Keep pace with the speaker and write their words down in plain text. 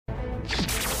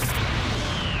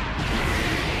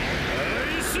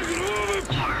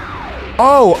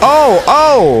Oh, oh,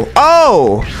 oh,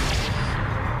 oh!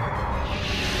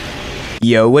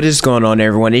 Yo, what is going on,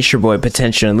 everyone? It's your boy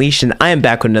Potential Unleashed, and I am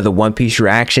back with another One Piece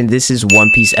reaction. This is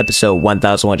One Piece episode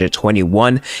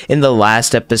 1121. In the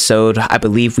last episode, I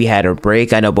believe we had a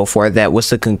break. I know before that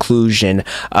was the conclusion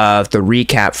of the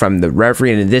recap from the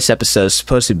Reverie, and in this episode is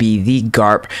supposed to be the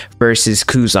Garp versus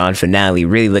Kuzan finale.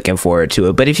 Really looking forward to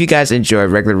it. But if you guys enjoy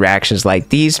regular reactions like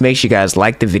these, make sure you guys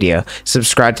like the video,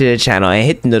 subscribe to the channel, and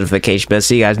hit the notification bell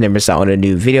so you guys never miss out on a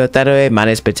new video. That way, my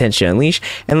name is Potential Unleashed,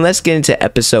 and let's get into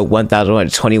episode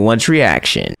 1121's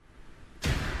reaction.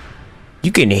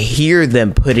 You can hear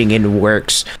them putting in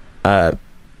works on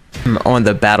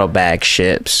the battle bag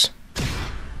ships.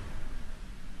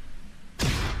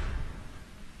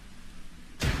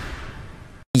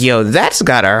 Yo, that's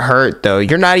gotta hurt though.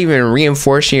 You're not even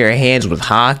reinforcing your hands with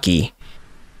hockey.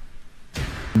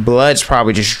 Blood's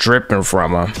probably just dripping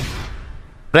from them.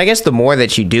 But I guess the more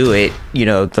that you do it, you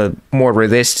know, the more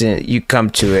resistant you come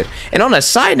to it. And on a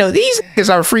side note, these niggas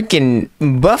are freaking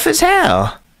buff as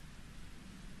hell.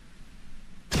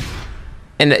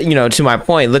 And, you know, to my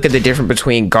point, look at the difference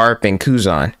between Garp and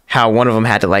Kuzan. How one of them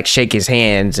had to, like, shake his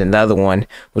hands and the other one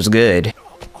was good.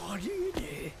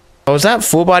 Oh, is that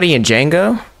Full Body and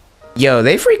Django? Yo,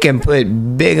 they freaking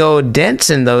put big old dents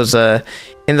in those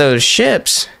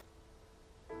ships. You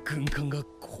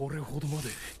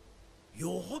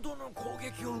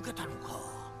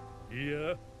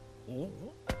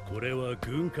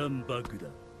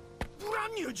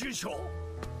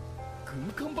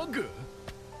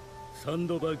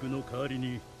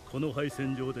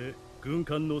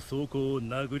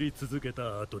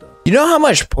know how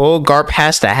much pull Garp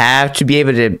has to have to be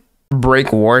able to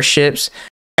break warships?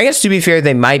 I guess to be fair,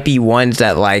 they might be ones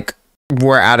that like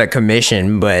were out of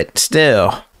commission, but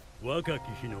still.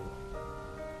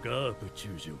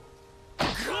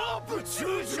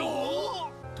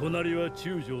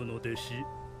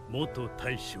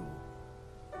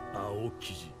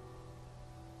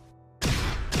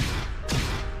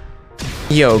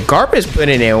 Yo, Garp is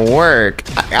putting in work.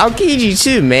 Aokiji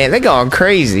too, man. They going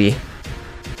crazy.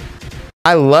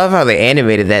 I love how they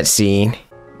animated that scene.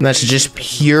 That's just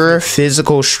pure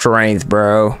physical strength,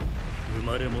 bro.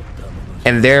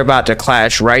 And they're about to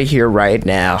clash right here, right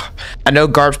now. I know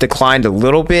Garp's declined a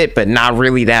little bit, but not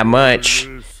really that much.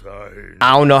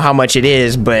 I don't know how much it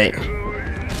is, but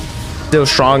still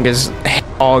strong as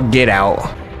all get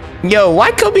out. Yo,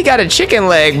 why Kobe got a chicken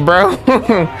leg, bro?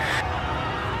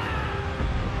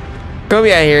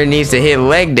 Kobe out here needs to hit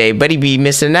leg day, but he be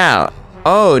missing out.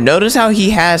 Oh, notice how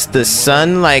he has the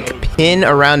sun like pin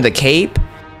around the cape?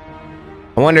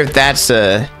 I wonder if that's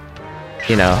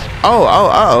you know.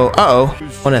 Oh.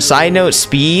 On a side note,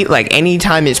 speed, like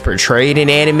anytime it's portrayed in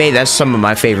anime, that's some of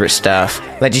my favorite stuff.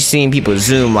 Like just seeing people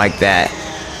zoom like that.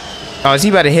 Oh, is he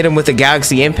about to hit him with a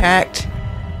galaxy impact?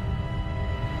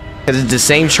 Because it's the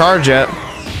same charge up.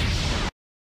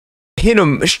 Hit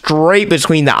him straight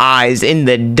between the eyes in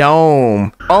the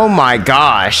dome. Oh my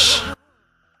gosh.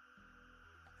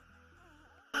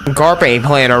 Garp ain't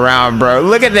playing around, bro.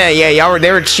 Look at that. Yeah,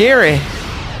 they were cheering.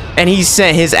 And he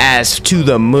sent his ass to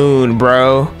the moon,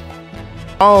 bro.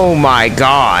 Oh my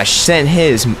gosh. Sent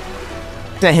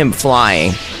him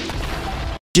flying.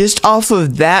 Just off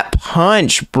of that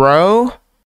punch, bro.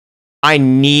 I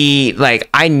need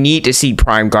to see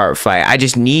Prime Garp fight. I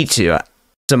just need to.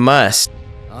 It's a must.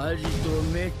 I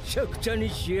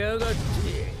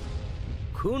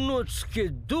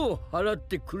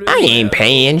ain't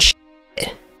paying shit.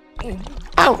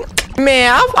 Oh,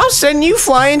 man, I'll send you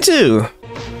flying too.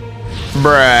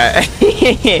 Bruh.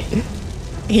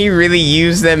 He really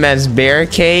used them as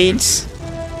barricades.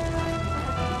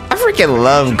 I freaking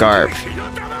love Garp.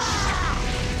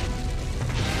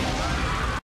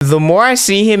 The more I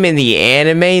see him in the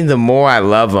anime, the more I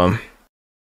love him.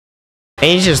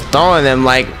 And he's just throwing them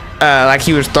like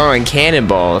he was throwing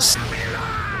cannonballs.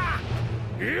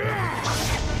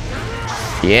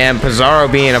 Yeah, and Pizarro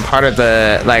being a part of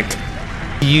the, like,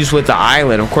 used with the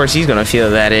island, of course he's gonna feel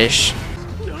that ish.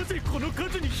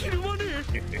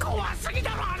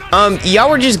 Y'all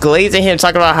were just glazing him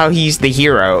talking about how he's the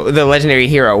hero, the legendary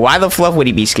hero. Why the fluff would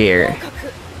he be scared?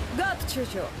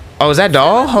 Oh, is that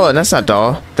Doll? Hold on, that's not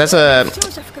Doll. That's a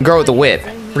girl with the whip.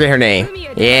 Forget her name.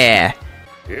 Yeah.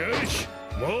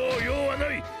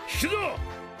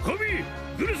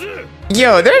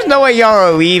 Yo, there's no way y'all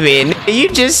are leaving. You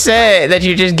just said that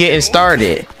you're just getting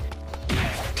started.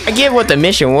 I get what the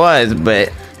mission was,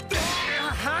 but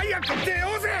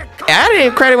I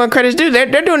didn't credit when credit's due. They're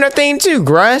doing their thing too.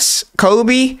 Gruss,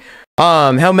 Kobe,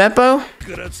 Helmeppo?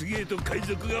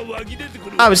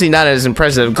 Obviously not as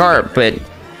impressive as Garp, but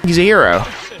he's a hero.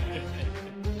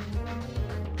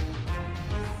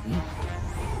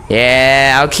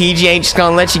 Yeah, Aokiji ain't just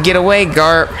gonna let you get away,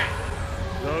 Garp.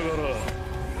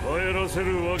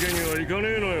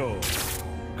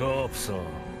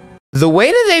 The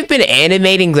way that they've been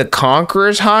animating the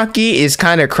Conqueror's hockey is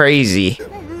kind of crazy.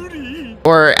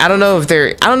 Or I don't know if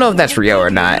that's real or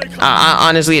not.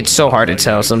 Honestly, it's so hard to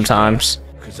tell sometimes.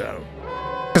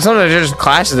 Because sometimes there's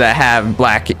classes that have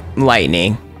black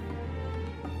lightning.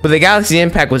 But the Galaxy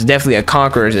Impact was definitely a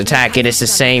Conqueror's attack, and it's the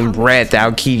same breath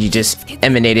that Aokiji just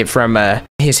emanated from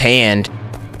his hand.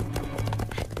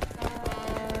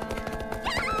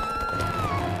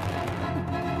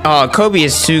 Oh, Kobe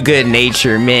is too good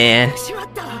natured, man.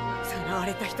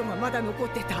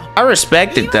 I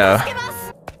respect it though.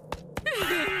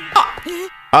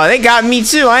 Oh, they got me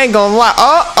too. I ain't gonna lie.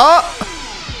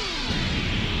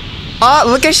 Oh,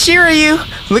 look at Shiryu.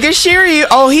 Look at Shiryu.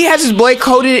 Oh, he has his blade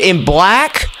coated in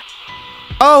black.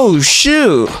 Oh,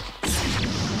 shoot.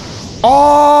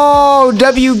 Oh,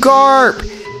 W Garp.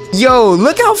 Yo,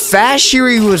 look how fast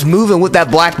Shiryu was moving with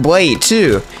that black blade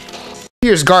too.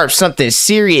 Here's Garp something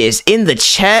serious in the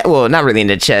chest. Well, not really in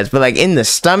the chest, but like in the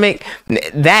stomach.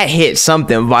 That hit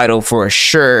something vital for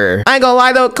sure. I ain't gonna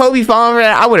lie though, Kobe falling for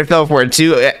that, I would have fell for it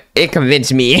too. It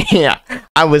convinced me.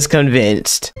 I was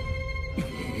convinced.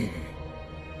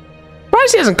 Why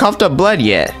he hasn't coughed up blood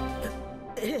yet?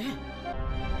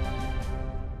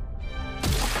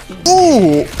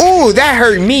 Ooh, that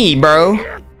hurt me, bro.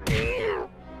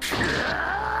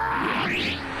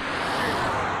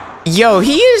 Yo,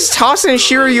 he is tossing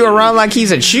Shiryu around like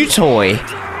he's a chew toy.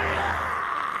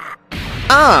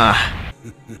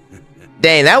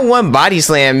 Dang, that one body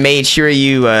slam made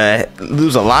Shiryu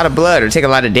lose a lot of blood or take a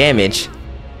lot of damage.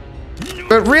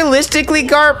 But realistically,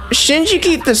 Garp, shouldn't you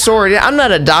keep the sword? I'm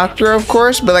not a doctor, of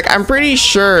course, but like I'm pretty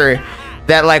sure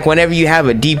that like whenever you have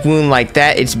a deep wound like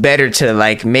that, it's better to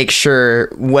like make sure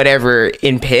whatever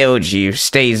impaled you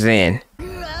stays in.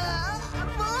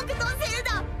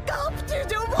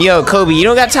 Yo, Kobe, you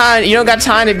don't got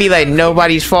time to be like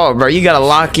nobody's fault, bro. You gotta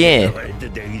lock in.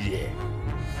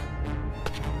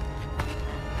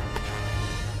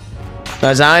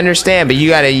 As I understand, but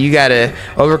you gotta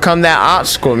overcome that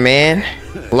obstacle, man.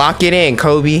 Lock it in,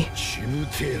 Kobe.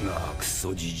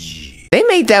 They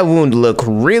made that wound look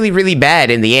really, really bad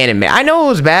in the anime. I know it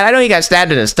was bad. I know he got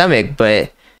stabbed in the stomach,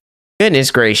 but goodness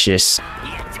gracious.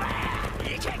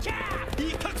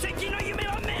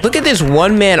 Look at this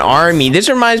one-man army. This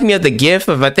reminds me of the gif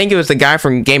of, I think it was the guy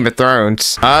from Game of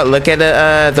Thrones. Look at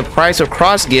the price of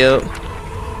Cross Guild.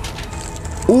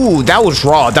 Ooh, that was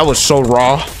raw. That was so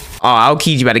raw. Oh,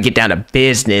 Aokiji about to get down to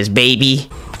business, baby.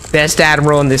 Best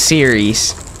admiral in the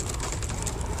series.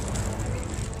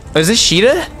 Oh, is this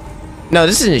Sheeta? No,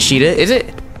 this isn't Sheeta, is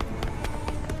it?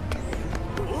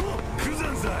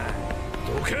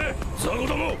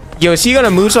 Yo, is he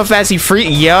gonna move so fast he free?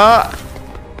 Yeah.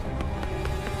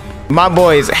 My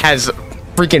boy has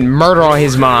freaking murder on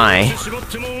his mind.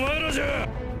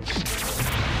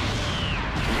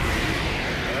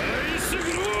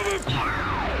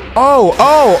 Oh.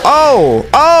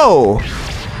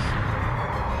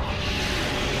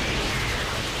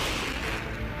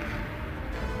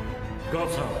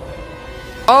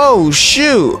 Oh,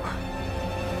 shoot.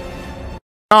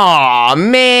 Aw,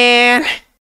 man.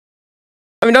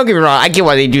 I mean, don't get me wrong. I get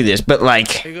why they do this, but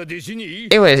like,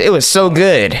 it was so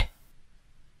good.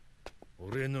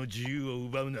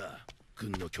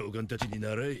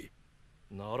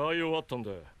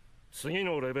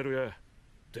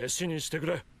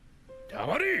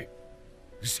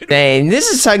 Dang, this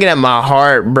is tugging at my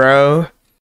heart, bro.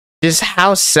 Just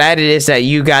how sad it is that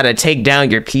you gotta take down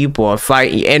your people and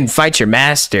fight your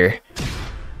master.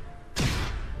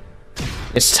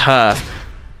 It's tough.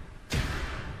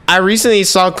 I recently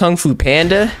saw Kung Fu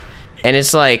Panda, and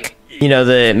it's like, you know,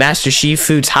 the Master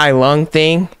Shifu's high lung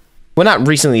thing. Well, not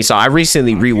recently saw. I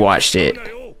recently rewatched it.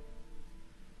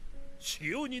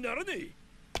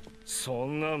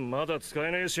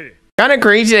 Kind of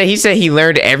crazy that he said he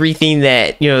learned everything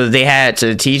that, you know, they had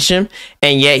to teach him,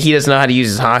 and yet he doesn't know how to use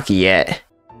his hockey yet.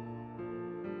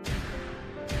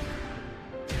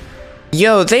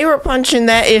 Yo, they were punching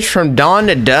that itch from dawn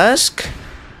to dusk?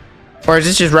 Or is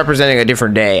this just representing a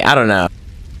different day? I don't know.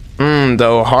 The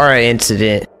Ohara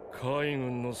incident.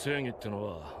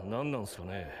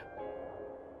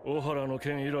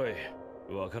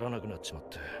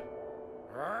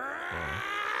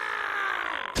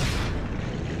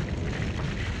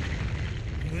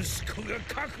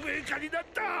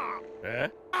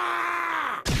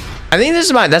 I think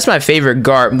that's my favorite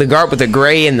Garp. The Garp with the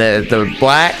gray and the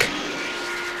black.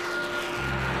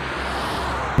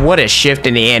 What a shift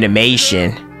in the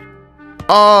animation.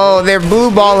 Oh, they're blue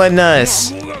balling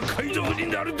us.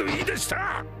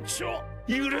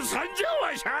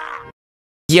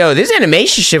 Yo, this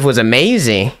animation shift was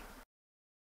amazing.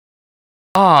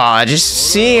 Oh,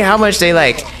 just seeing how much they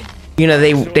like, you know,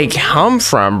 they come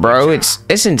from, bro.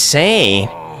 It's insane.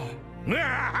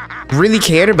 Really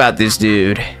cared about this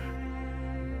dude.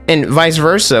 And vice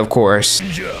versa, of course.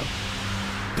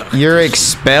 You're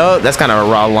expelled? That's kind of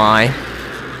a raw line.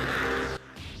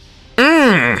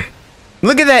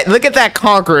 Look at that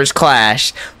Conqueror's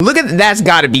clash. That's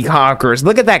gotta be Conquerors.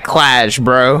 Look at that clash,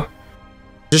 bro.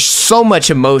 There's so much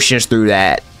emotions through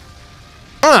that.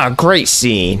 Great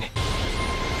scene.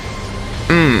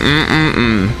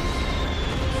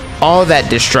 All that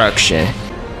destruction.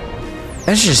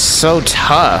 That's just so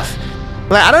tough.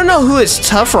 Like, I don't know who it's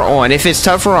tougher on. If it's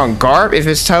tougher on Garp, if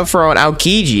it's tougher on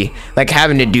Aokiji, like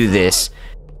having to do this.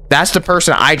 That's the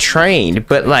person I trained,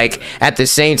 but like at the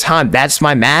same time, that's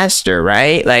my master,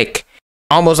 right? Like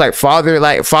almost like father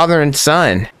and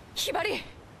son.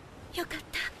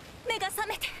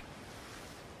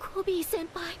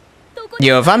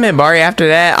 Yo, if I'm in Bari after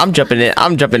that, I'm jumping in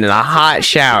a hot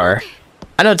shower.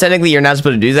 I know technically you're not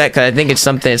supposed to do that because I think it's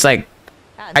something, it's like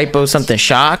hypo something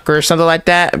shock or something like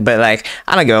that, but like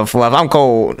I don't give a fuck. If I'm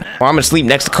cold, or I'm gonna sleep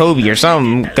next to Kobe or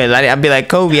something, because I'd be like,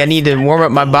 Kobe, I need to warm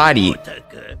up my body.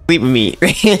 Sleep with me.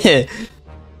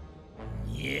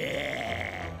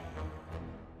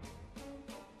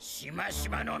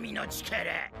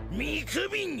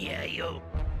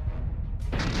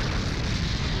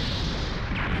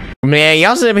 Man,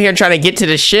 y'all sitting here trying to get to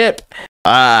the ship.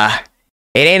 It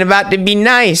ain't about to be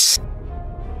nice.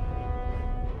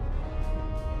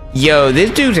 Yo,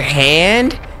 this dude's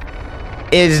hand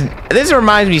is... This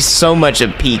reminds me so much of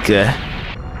Pika.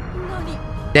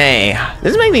 Dang,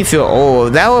 this makes me feel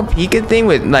old. That whole Pika thing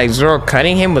with like Zoro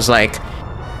cutting him was like...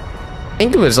 I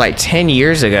think it was like 10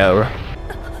 years ago.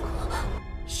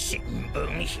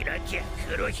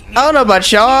 I don't know about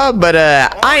y'all, but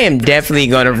I am definitely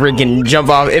gonna freaking jump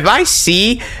off. If I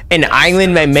see an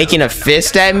island man making a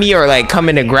fist at me or like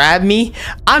coming to grab me,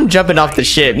 I'm jumping off the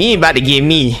ship. You ain't about to get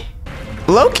me.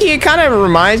 Loki, it kind of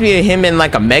reminds me of him in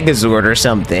like a Megazord or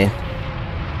something.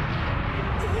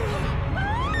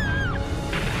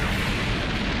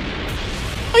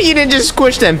 Oh, you didn't just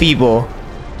squish them people.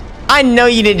 I know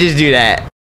you didn't just do that.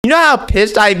 You know how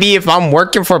pissed I'd be if I'm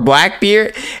working for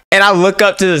Blackbeard and I look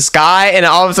up to the sky and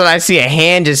all of a sudden I see a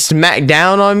hand just smack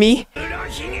down on me?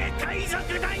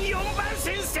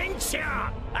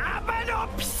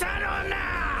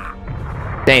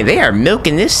 Dang, they are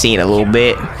milking this scene a little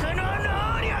bit.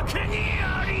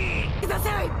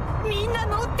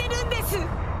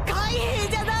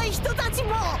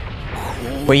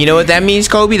 Well, you know what that means,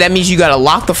 Kobe? That means you gotta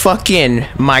lock the fuck in,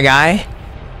 my guy.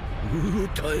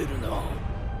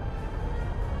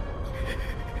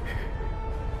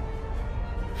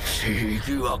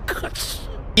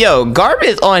 Yo, Garp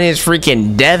is on his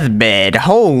freaking deathbed.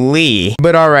 Holy.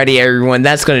 But alrighty, everyone,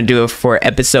 that's gonna do it for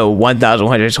episode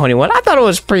 1121. I thought it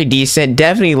was pretty decent.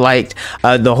 Definitely liked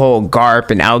the whole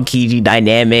Garp and Aokiji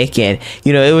dynamic, and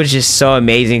you know, it was just so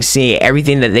amazing seeing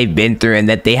everything that they've been through and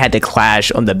that they had to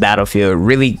clash on the battlefield.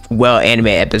 Really well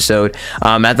animated episode.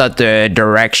 I thought the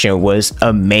direction was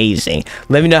amazing.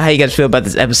 Let me know how you guys feel about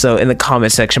this episode in the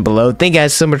comment section below. Thank you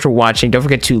guys so much for watching. Don't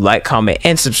forget to like, comment,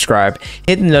 and subscribe.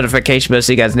 Hit the notification bell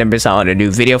so you guys never miss out on a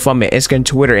new video. Follow me on Instagram,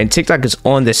 Twitter, and TikTok is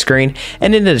on the screen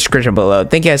and in the description below.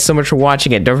 Thank you guys so much for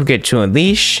watching, and don't forget to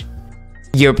unleash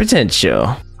your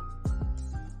potential.